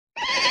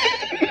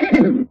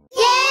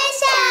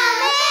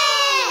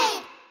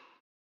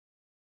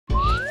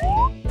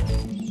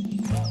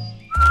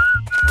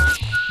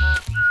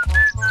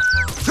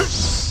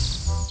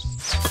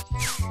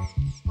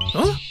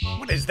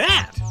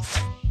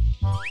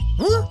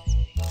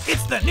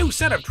the new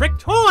set of trick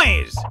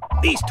toys!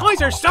 These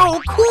toys are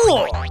so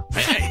cool!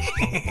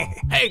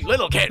 Hey,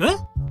 little kid! Huh?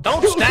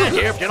 Don't stand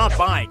here if you're not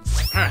buying.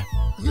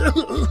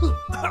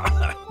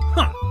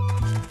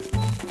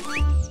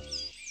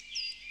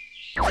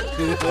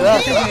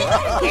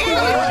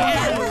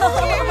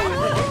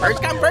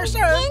 First come, first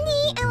serve.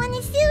 Annie, I want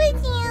to sit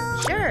with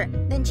you. Sure.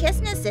 Then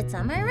Chestnut sits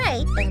on my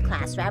right, then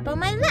Class Rap on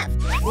my left.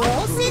 We're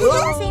all sitting in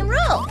the same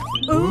row.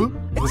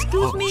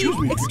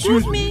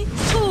 Excuse me.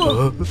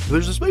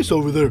 There's a space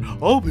over there.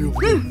 I'll be over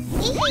there.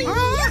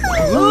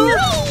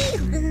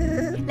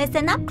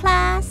 Listen up,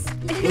 class.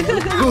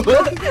 Listen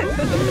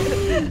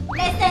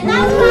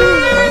up,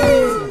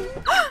 class.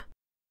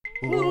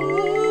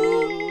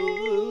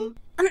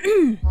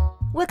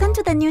 Welcome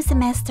to the new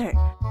semester.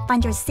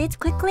 Find your seats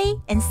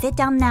quickly and sit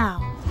down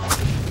now.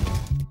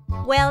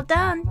 Well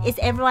done. Is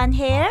everyone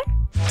here?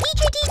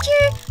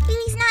 Teacher,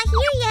 Billy's not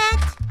here yet.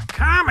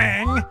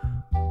 Coming?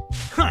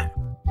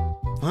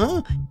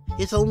 Huh?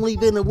 It's only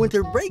been a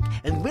winter break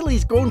and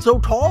Willie's grown so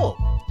tall.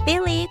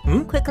 Billy,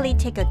 quickly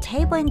take a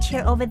table and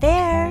chair over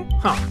there.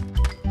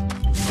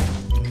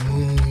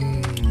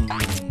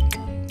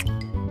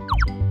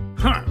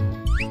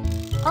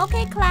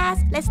 Okay,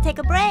 class, let's take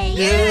a break.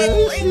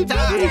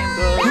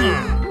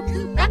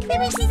 Rock,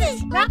 paper,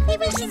 scissors. Rock,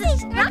 paper,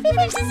 scissors. Rock,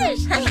 paper,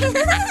 scissors.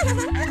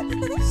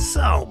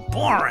 So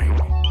boring.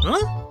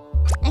 Huh?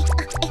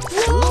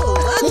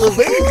 That's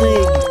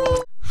amazing.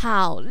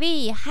 好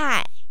厉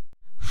害，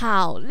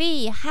好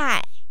厉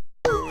害！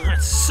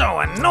 That's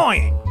so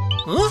annoying.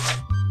 Huh?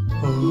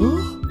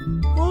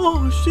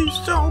 Oh, she's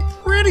so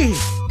pretty.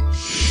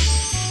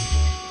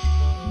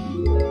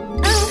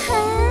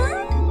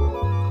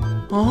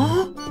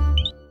 Huh?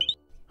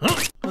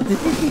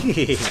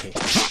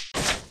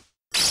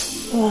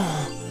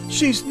 Oh,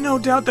 she's no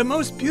doubt the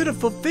most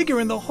beautiful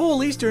figure in the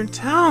whole eastern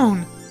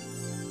town.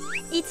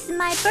 It's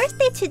my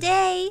birthday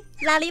today.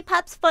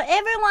 Lollipops for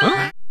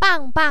everyone.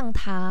 棒棒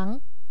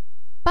糖，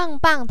棒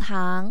棒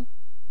糖。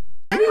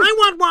 I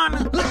want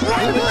one.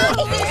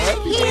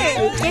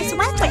 Here, there's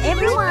one for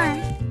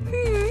everyone.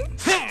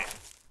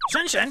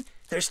 Shun,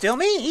 there's still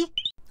me.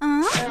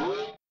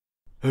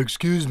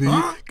 Excuse me,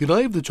 can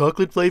I have the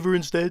chocolate flavor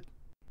instead?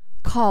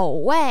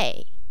 口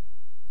味，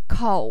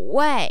口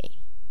味。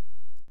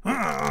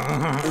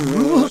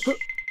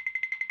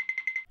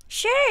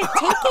 Sure,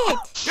 take it.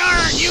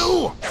 Darn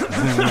you!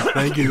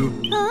 Thank you.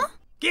 Huh?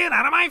 Get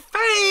out of my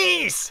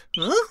face!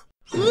 Huh?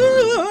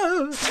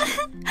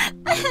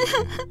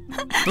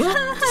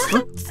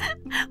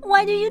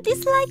 Why do you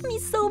dislike me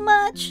so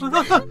much? No.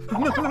 Why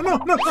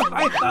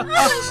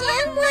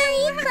are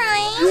you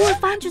crying? You were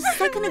fine just a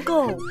second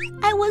ago.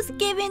 I was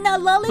giving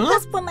out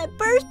lollipops for my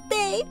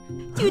birthday.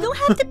 You don't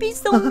have to be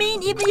so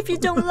mean even if you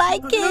don't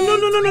like it. No.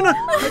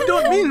 I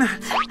don't mean that.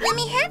 Let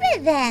me have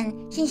it then.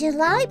 Shinja's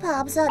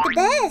lollipops are the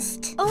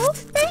best. Oh,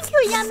 thank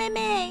you,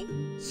 Yameme.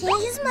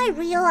 Shinja's my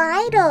real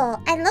idol.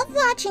 I love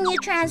watching you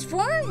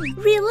transform.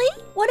 Really?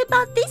 What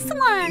about this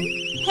one?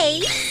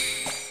 Hey?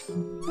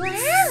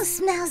 Wow,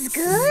 smells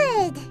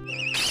good.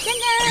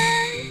 Ta-da!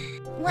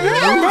 Wow,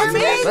 that's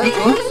amazing.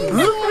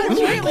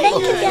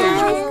 Thank you,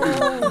 guys.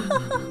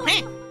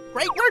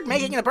 Great work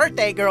making the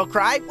birthday girl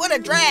cry. What a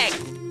drag!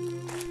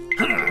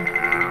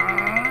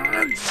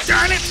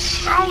 Darn it!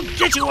 I'll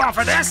get you off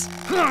of this!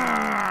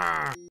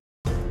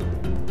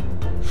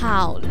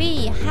 好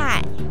厉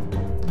害，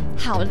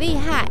好厉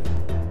害！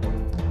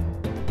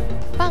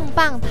棒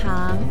棒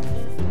糖，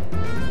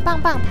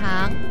棒棒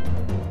糖。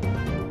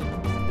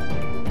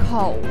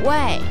口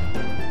味，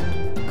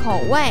口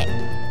味。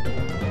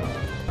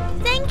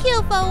Thank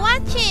you for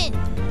watching.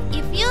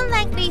 If you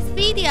like this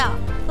video,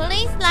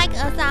 please like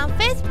us on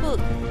Facebook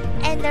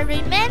and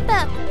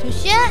remember to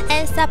share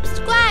and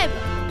subscribe.